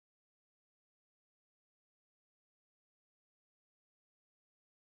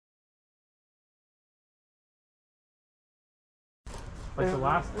Like the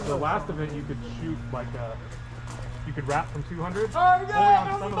last event, you could shoot like you could wrap from 200. Alright, we got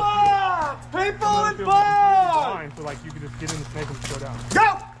it! Paintball and ball! So like you could just get in the snake and just go down.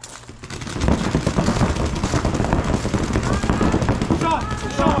 Go! Shot!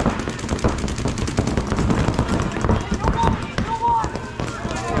 Shot!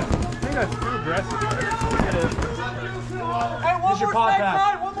 I think that's too aggressive. Hey, one more snake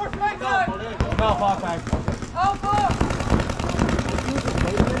side! One more snake side! No, pop back. Alpha!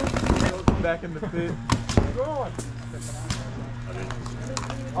 Back in the pit. Go on.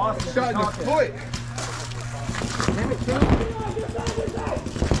 Awesome. Shot in the foot. Damn it, King.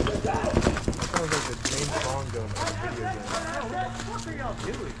 Sounds like the James Bond gun in the video game. What are y'all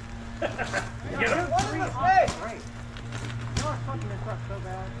doing? Get him. What is the snake? Great. You are fucking this up so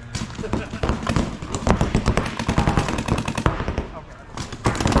bad.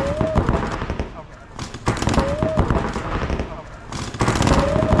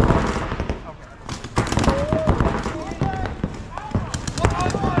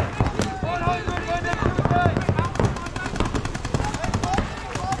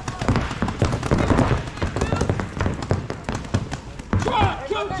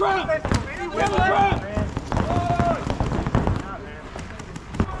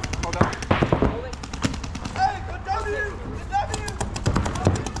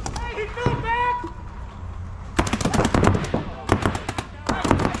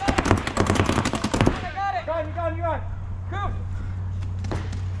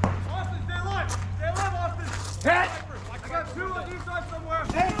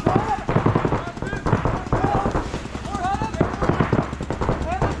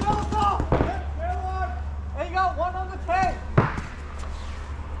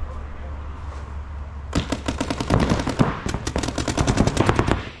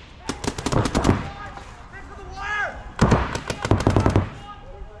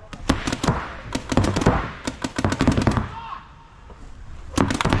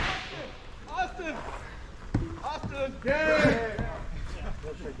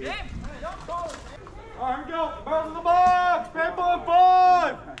 Alright, here we go. Barrels in the box. Paintball in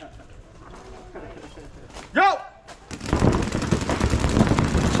 5. Go!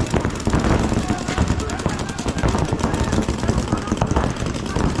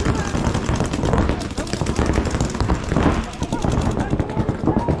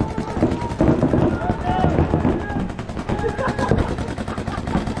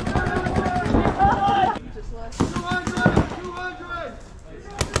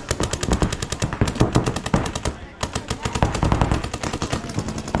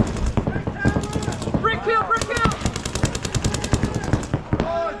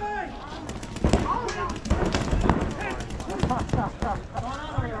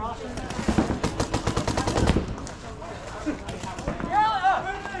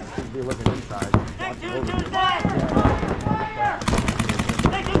 Be looking inside.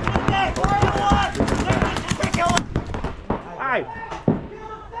 Hi.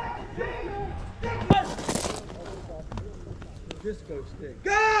 Disco stick.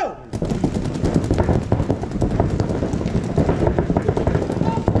 Go!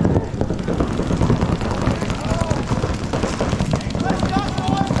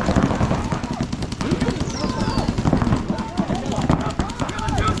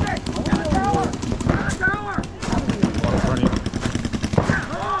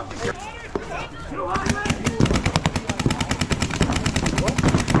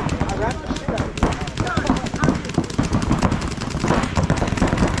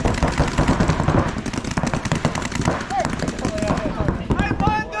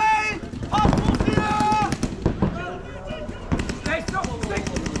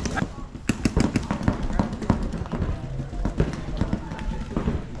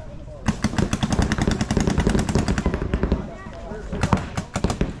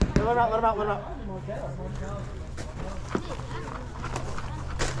 Let him out.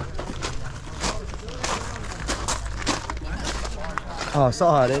 Oh, I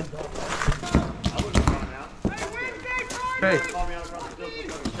saw it. Hey.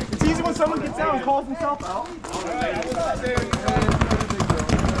 It's easy when someone gets out and calls himself out.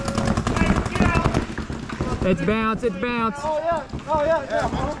 It's bounce, it's bounce. Oh yeah.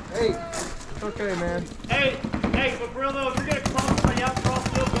 Hey. Okay, man. Hey, but for real though, if you're gonna call somebody out across the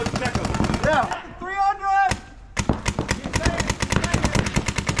field, go check them. Yeah. 300.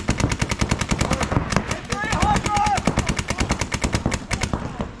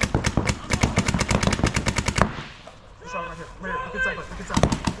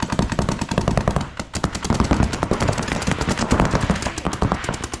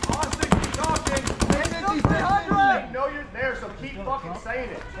 Know you're there, so keep fucking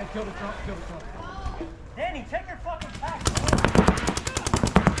Hey, kill the trunk, kill the trunk. Danny, take your fucking pack.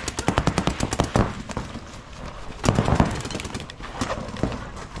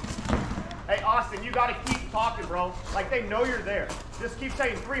 Hey, Austin, you gotta keep talking, bro. Like they know you're there. Just keep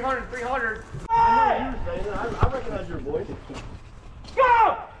saying 300, 300. I know you were saying it. I recognize your voice.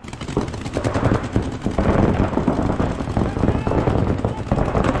 Go!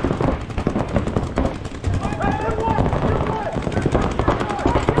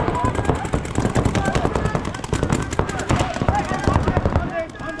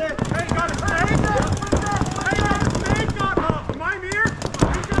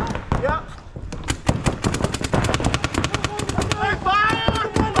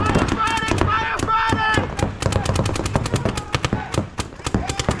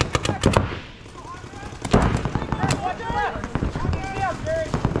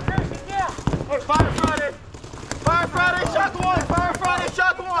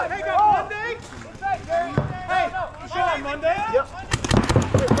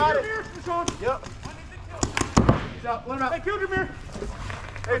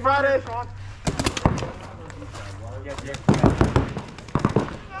 Hey, Friday.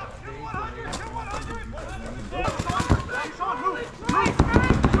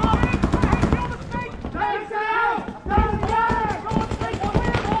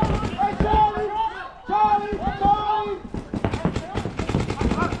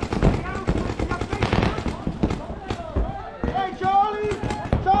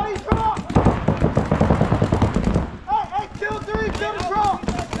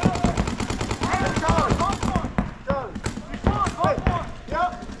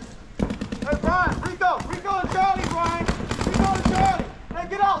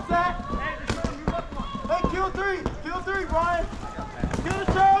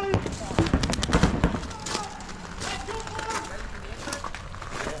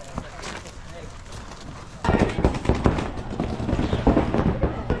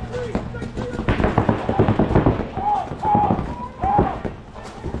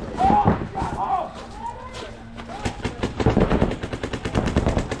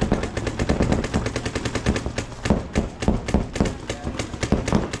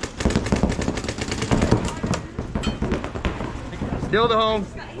 Still the home.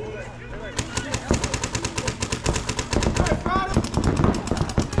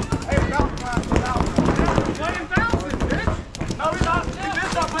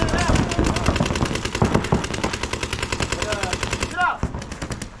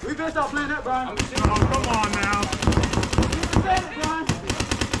 We better stop playing that, Brian. Come on now. Brian.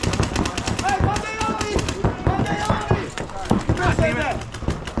 Hey, Monday only! Monday only! You better say that.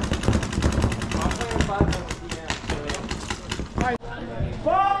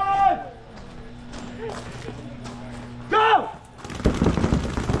 Go!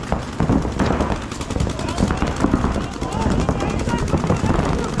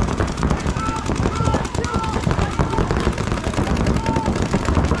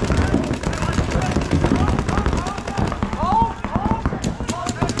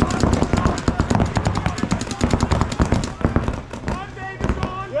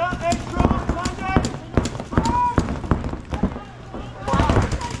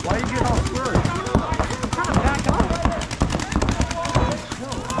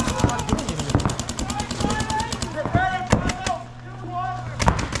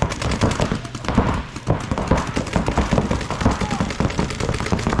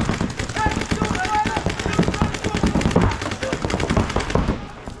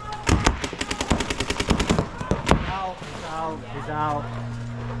 He's out.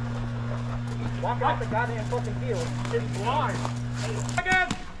 Walk off the goddamn fucking field. It's blind. Again.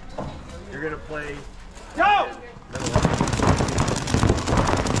 You're gonna play. Go!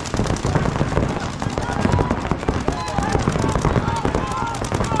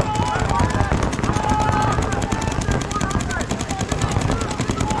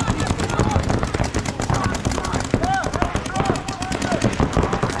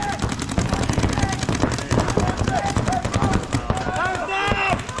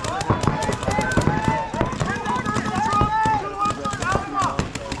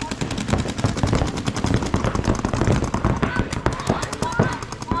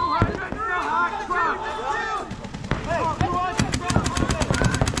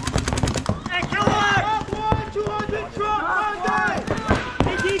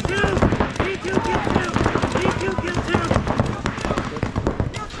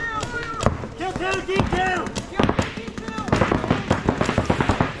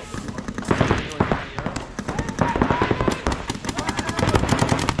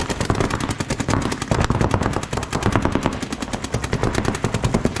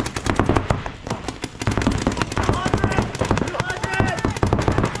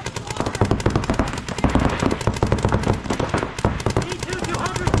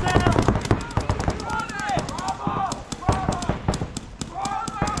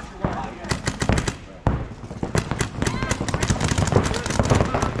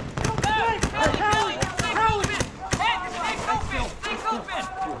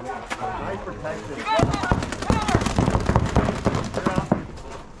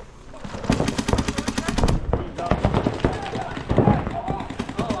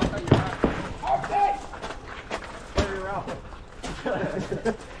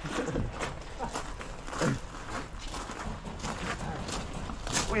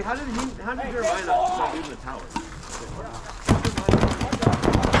 how did Jeremiah not start using the tower?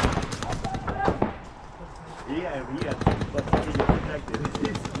 Yeah, he has to get protected.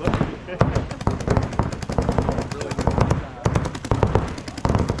 He's lucky.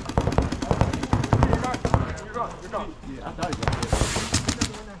 You're gone. Yeah, I thought he was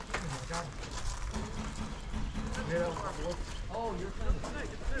going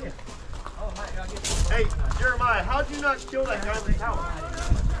Hey, Jeremiah, how'd you not kill that guy in the tower?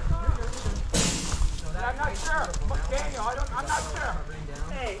 I'm not sure. Daniel, I'm not sure.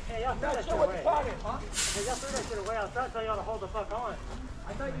 Hey, y'all threw that shit away. Hey, y'all threw that shit away. I was trying to tell y'all to hold the fuck on.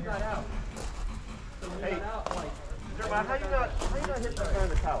 I thought you got out. Hey, Jeremiah, how you not hit that guy in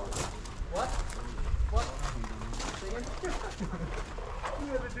the tower? What?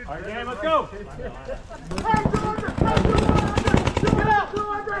 All right, gang, let's go. Hey, 200! Hey, 200! Get out,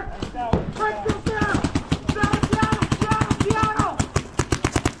 200! Break this down! Seattle!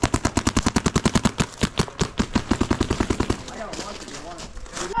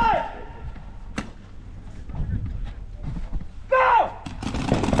 Hey! Go!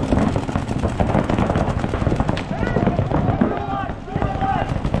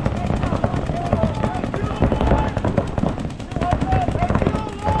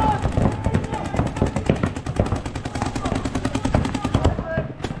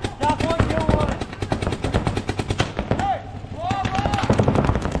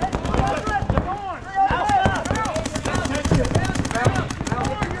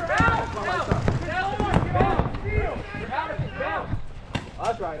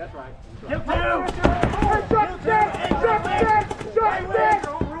 That's right. Get down!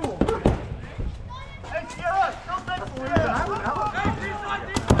 Hey, Sierra, don't take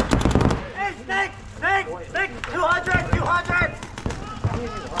Hey, Snake! 200! 200!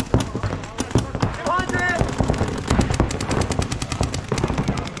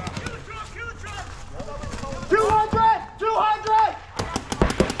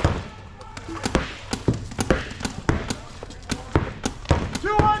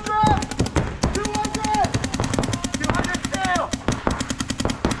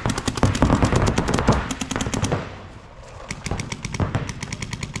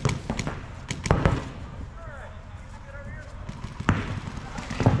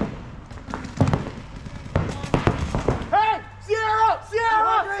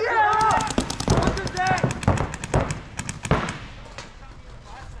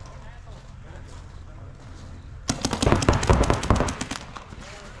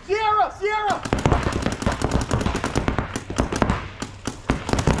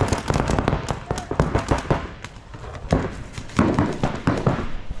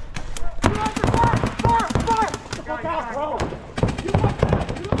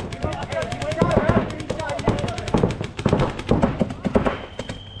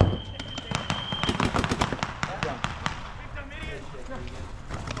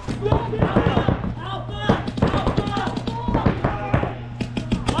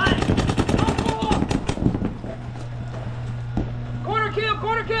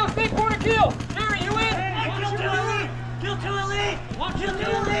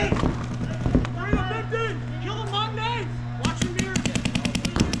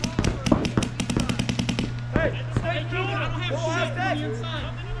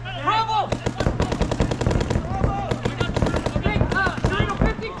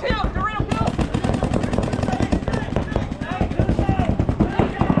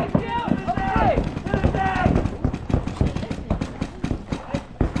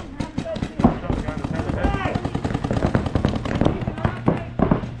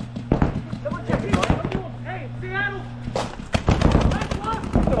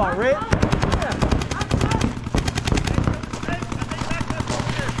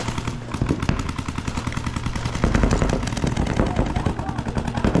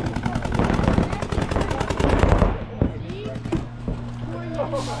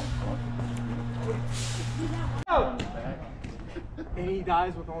 80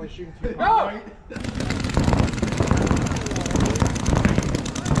 dies with only shooting 2 Go!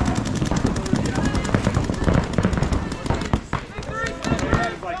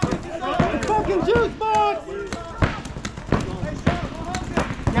 Fucking juice box!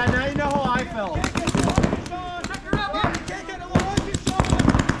 Yeah, now you know how I felt.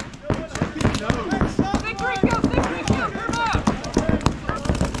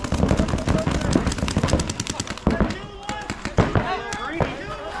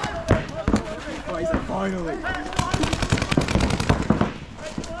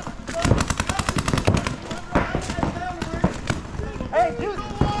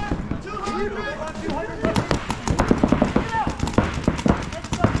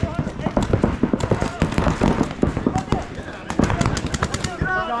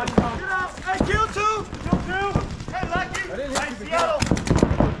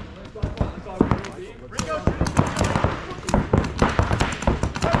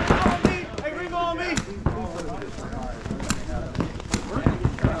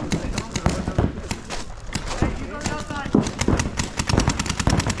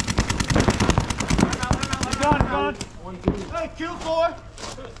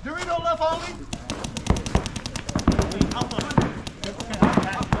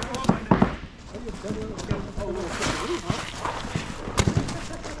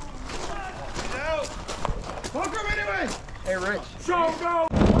 go!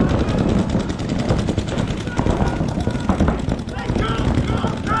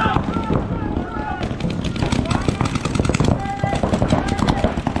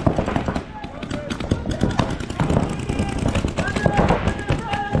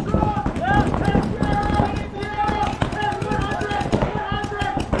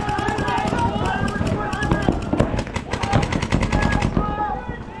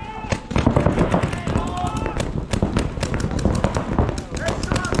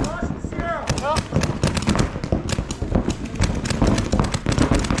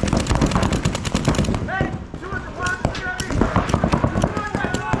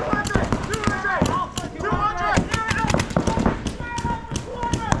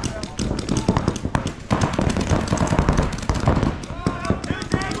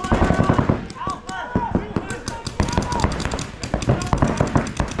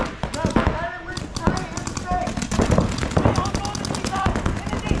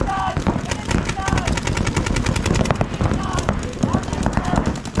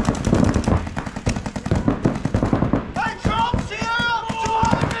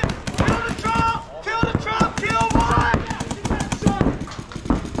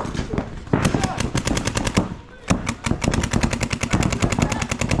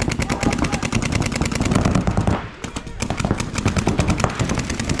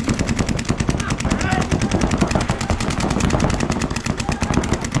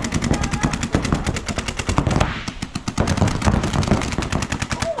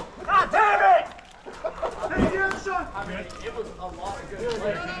 It was a lot of good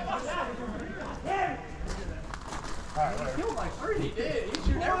play. He killed like 3. He did. He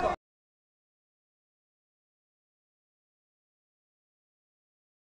shoot everybody.